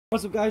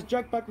What's up guys,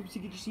 Jack back with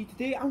CGC.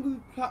 Today I'm going to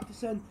be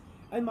practicing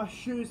in my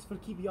shoes for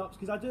Keepy ups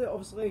because I do it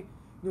obviously,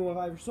 you know, with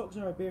either socks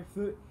or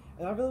barefoot,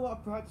 and I really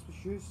want to practice with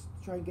shoes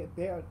to try and get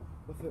better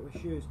with it with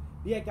shoes.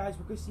 But yeah guys,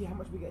 we're going to see how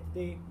much we get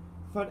today.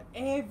 For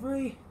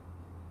every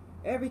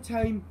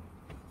time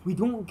we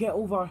don't get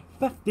over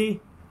 50,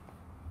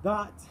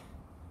 that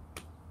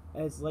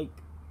is like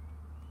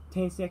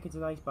 10 seconds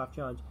of ice bath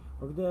challenge.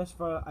 We're going to do this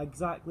for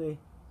exactly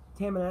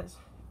 10 minutes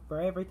for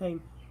every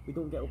time we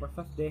don't get over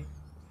 50.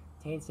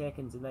 10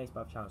 seconds in the ice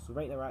bath challenge. So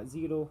right now we're at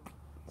 0.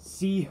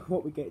 See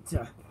what we get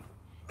to.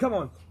 Come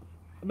on.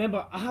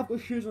 Remember, I have got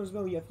shoes on as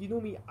well. Yeah, if you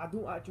know me, I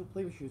don't actually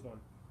play with shoes on.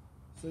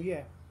 So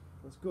yeah,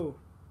 let's go.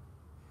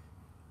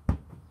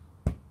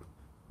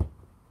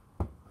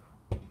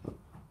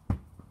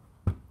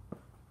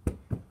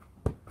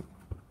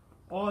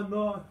 Oh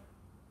no.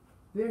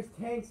 There's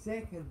 10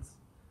 seconds.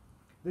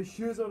 The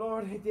shoes are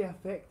already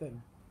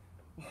affecting.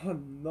 Oh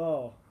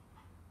no.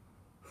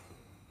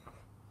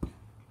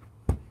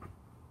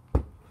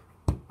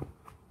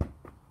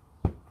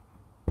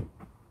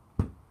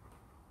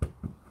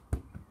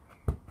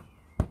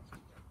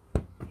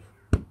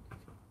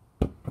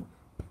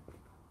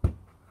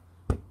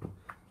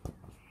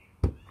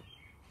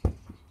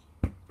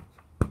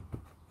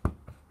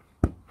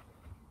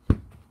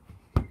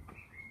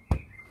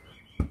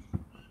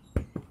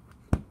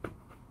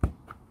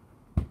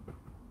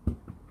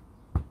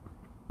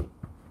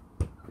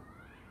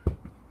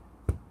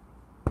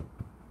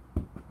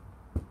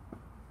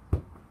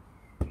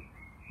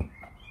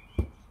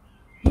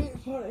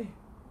 Sorry.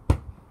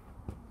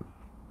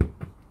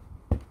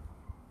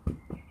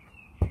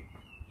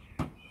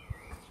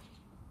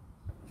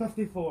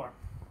 $54.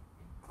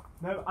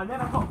 Now I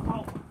never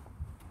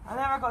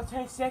got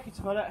 10 seconds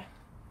for it,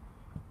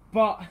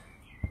 but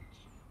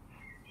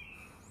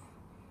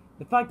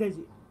the fact is,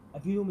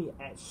 if you know me,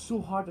 it's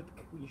so hard to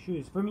kick with your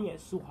shoes. For me,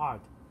 it's so hard.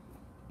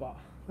 But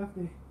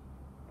 50.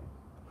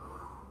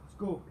 Let's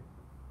go.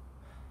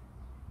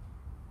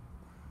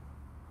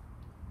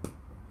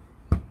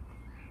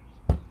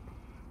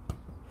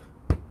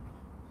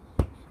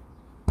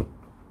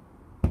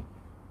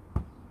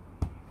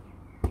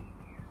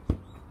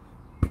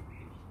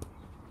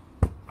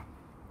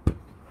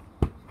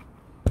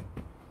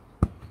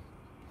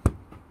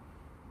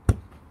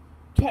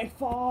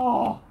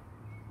 Oh.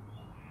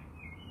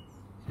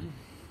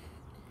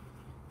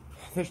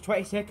 There's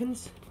 20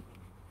 seconds.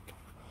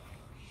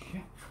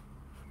 Shit.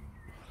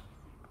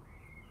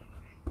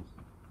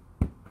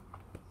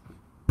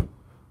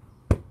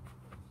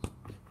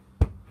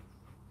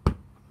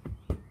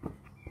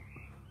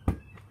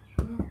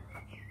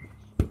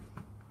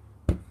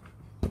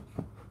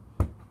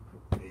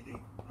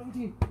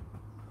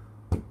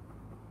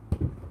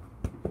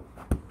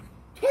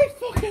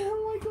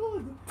 Oh my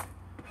god!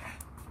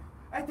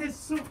 It is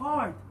so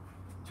hard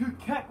to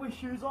kick with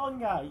shoes on,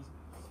 guys.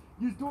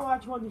 You don't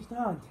actually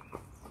understand.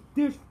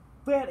 There's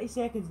 30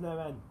 seconds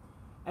now in.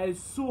 It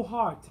is so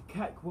hard to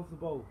kick with the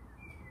ball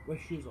with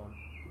shoes on.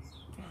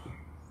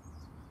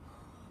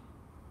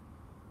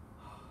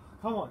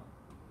 Come on.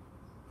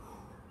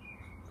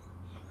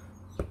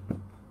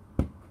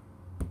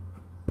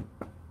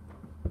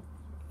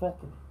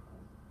 Fucking.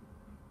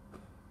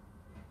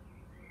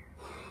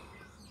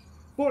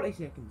 40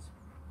 seconds.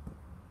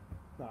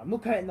 No, I'm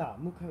not counting that.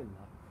 I'm not counting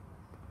that.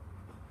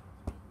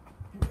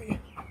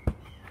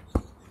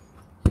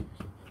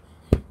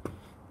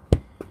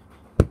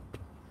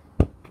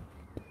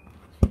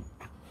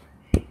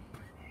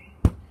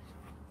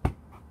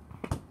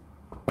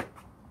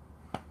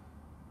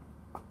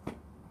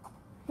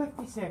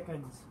 50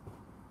 seconds.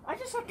 I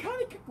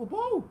can't kick the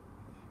ball.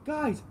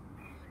 Guys,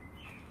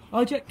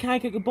 I just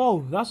can't kick the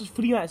ball. That's just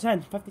 3 minutes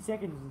in. 50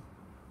 seconds.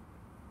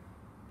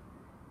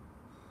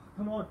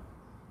 Come on.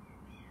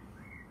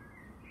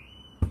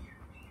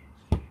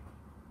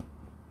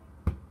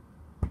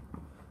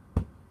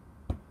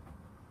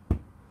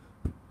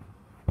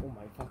 Oh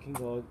my fucking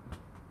god.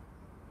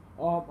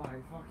 Oh my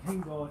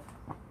fucking god.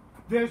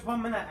 There's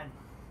 1 minute in.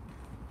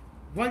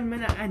 1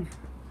 minute in.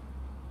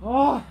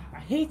 Oh, I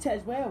hate it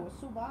as well. It's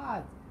so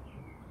bad.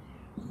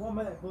 1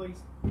 minute, boys.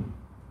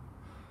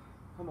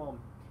 Come on.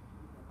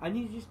 I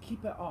need to just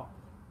keep it up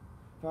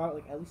for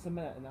like at least a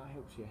minute, and that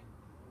helps you.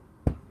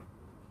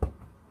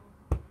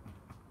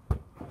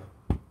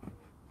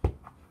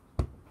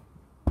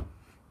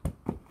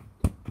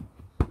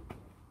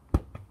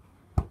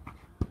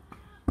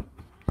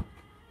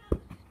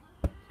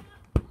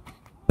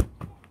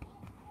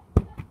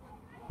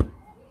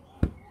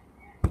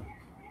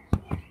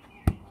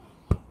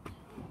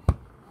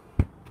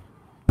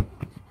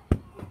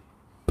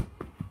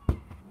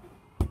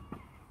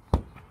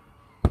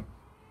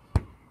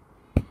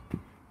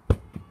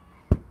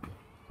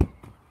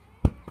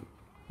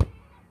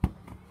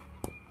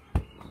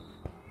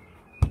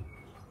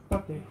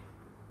 Okay.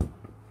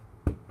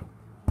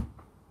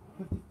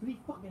 53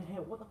 fucking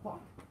hell, what the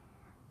fuck?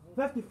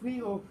 53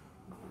 though.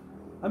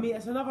 I mean,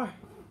 it's another,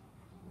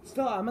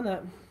 still at a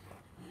minute.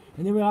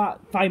 And then we're at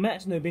 5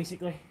 minutes now,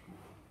 basically.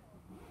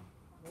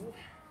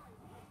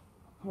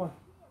 Come on.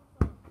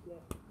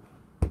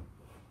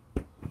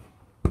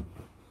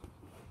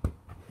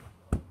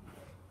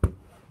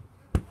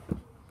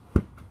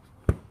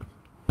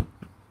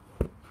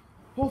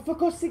 Oh, for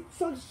God's sake,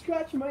 someone's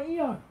scratching my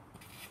ear.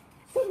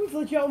 Someone's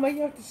legit on my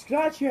ear to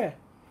scratch it.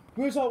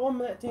 Where's that 1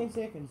 minute 10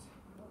 seconds?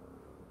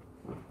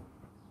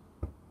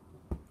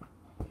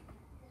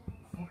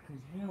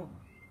 Fucking hell.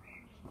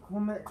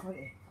 1 minute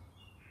 20.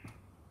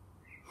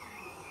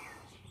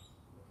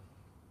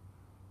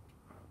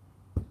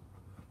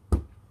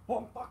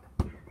 Oh, fuck.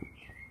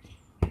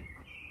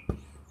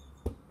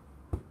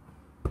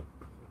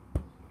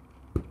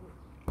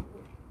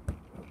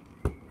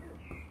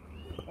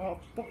 Oh,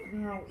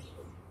 fucking hell.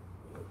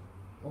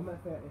 1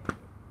 minute 30.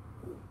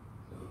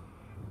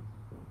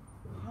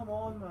 Come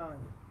on, man.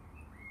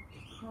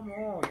 Come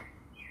on.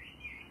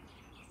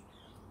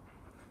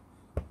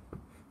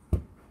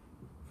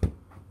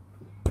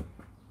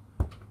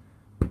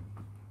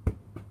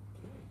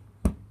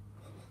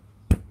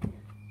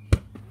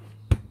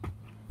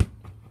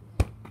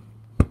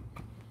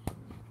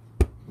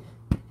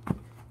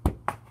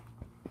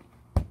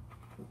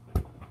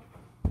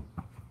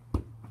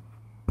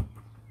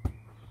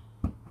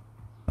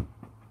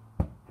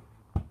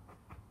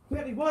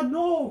 One,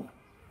 no!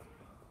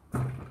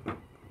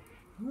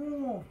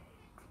 No!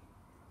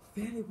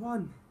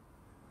 31.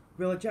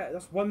 We're legit,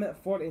 that's 1 minute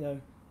 40 now.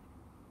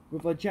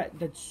 We've legit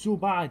did so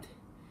bad.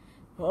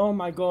 Oh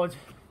my god.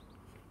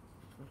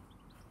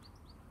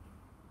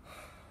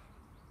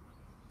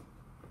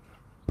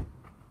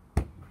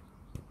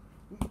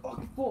 We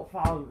fucking fought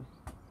foul.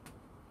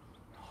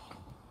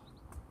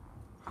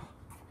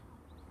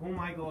 Oh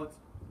my god.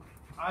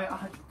 I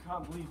actually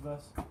can't believe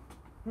this.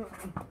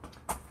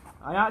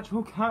 I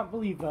actually can't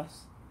believe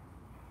this.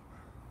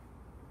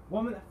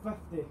 1 minute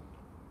 50.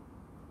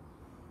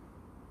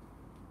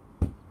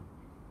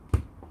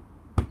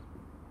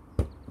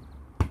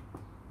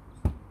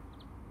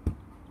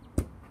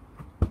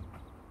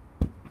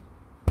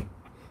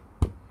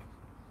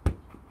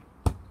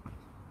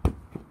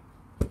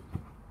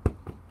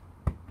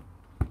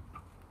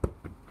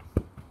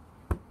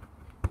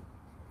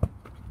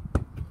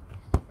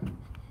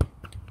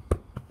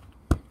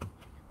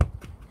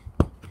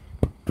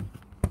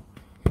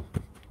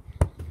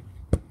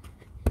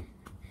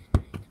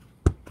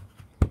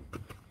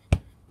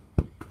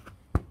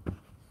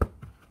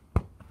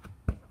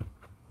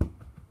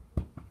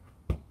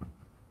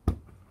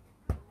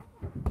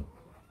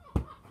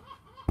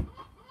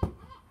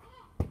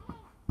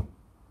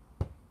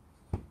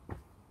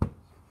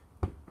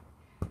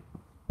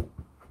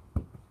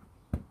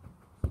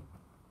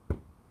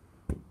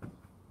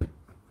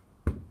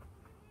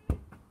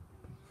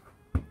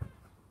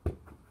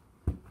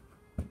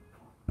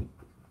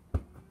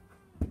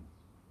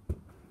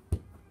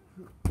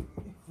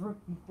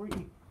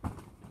 Free.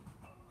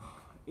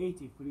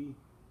 83.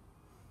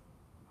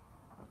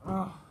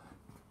 Oh.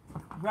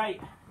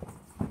 Right,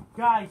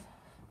 guys,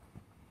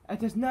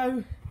 it is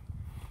now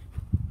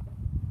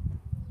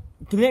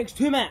the next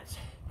 2 minutes.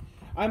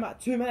 I'm at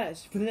 2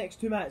 minutes for the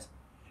next 2 minutes.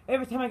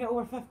 Every time I get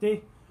over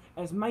 50,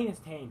 it's minus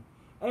 10.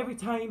 Every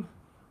time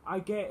I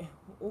get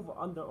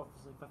under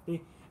obviously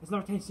 50, it's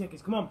another 10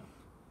 seconds. Come on,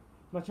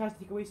 my chance to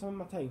take away some of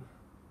my time.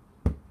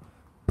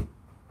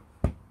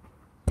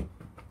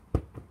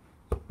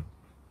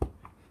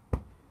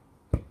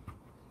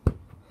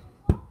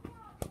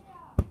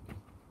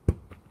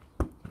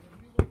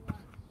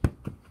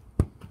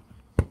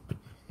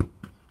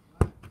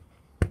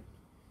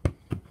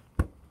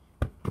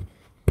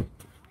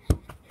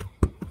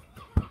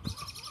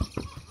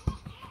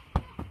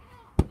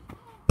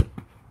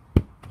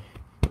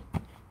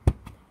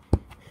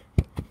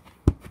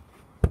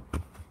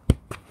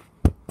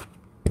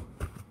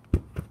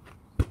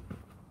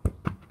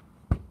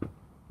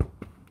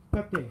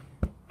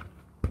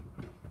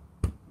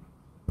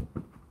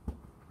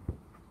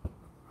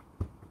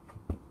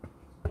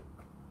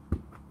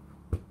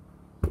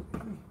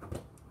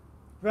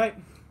 Right,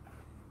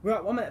 we're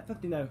at 1 minute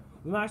 50 now.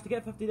 We managed to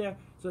get 50 there,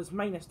 so it's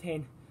minus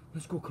 10.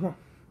 Let's go, come on.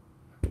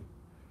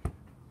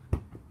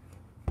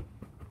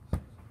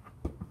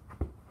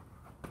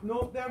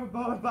 Nope, there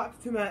we're back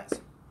to 2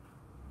 minutes.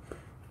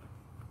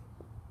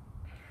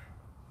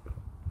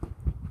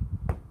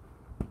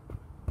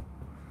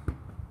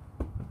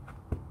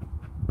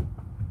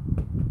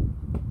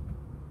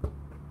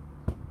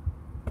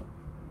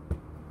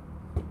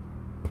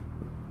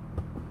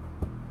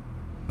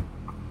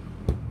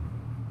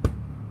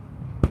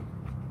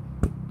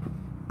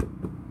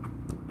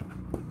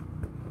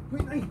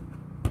 Wait,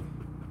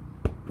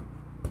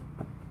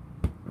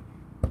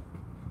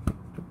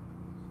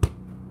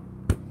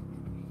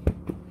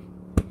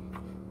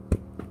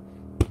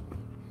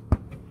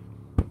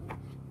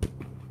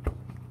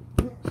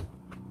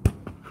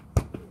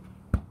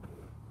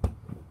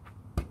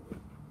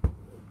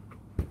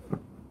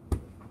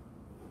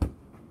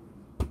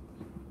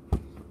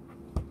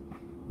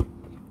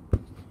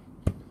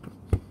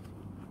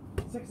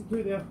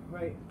 62 there,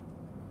 right.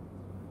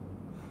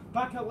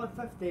 Back at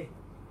 150,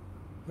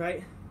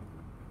 right.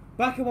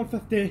 Back at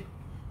 150.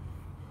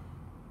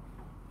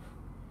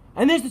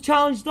 And there's the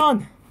challenge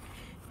done.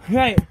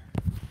 Right.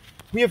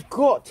 We have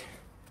got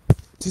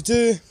to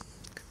do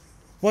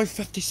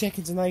 150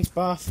 seconds in ice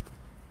bath.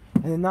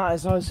 And then that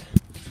is us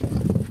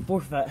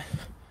forfeit.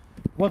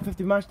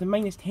 150 managed to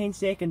minus 10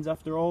 seconds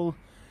after all.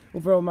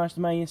 Overall managed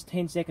to minus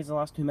 10 seconds in the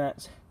last 2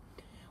 minutes.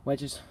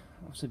 Which is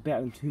obviously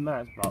better than 2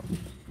 minutes, but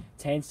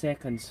 10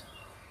 seconds.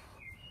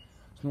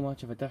 It's not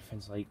much of a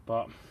difference, like,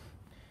 but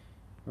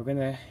we're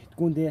gonna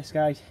go and do this,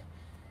 guys.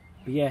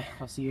 But yeah,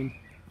 I'll see you in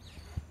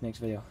the next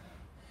video.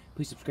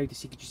 Please subscribe to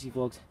CKGC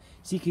Vlogs,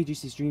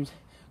 CKGC Streams,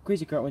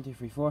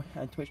 CrazyCart1234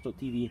 and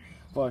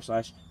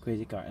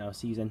twitch.tv/CrazyCart, and I'll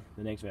see you in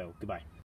the next video. Goodbye.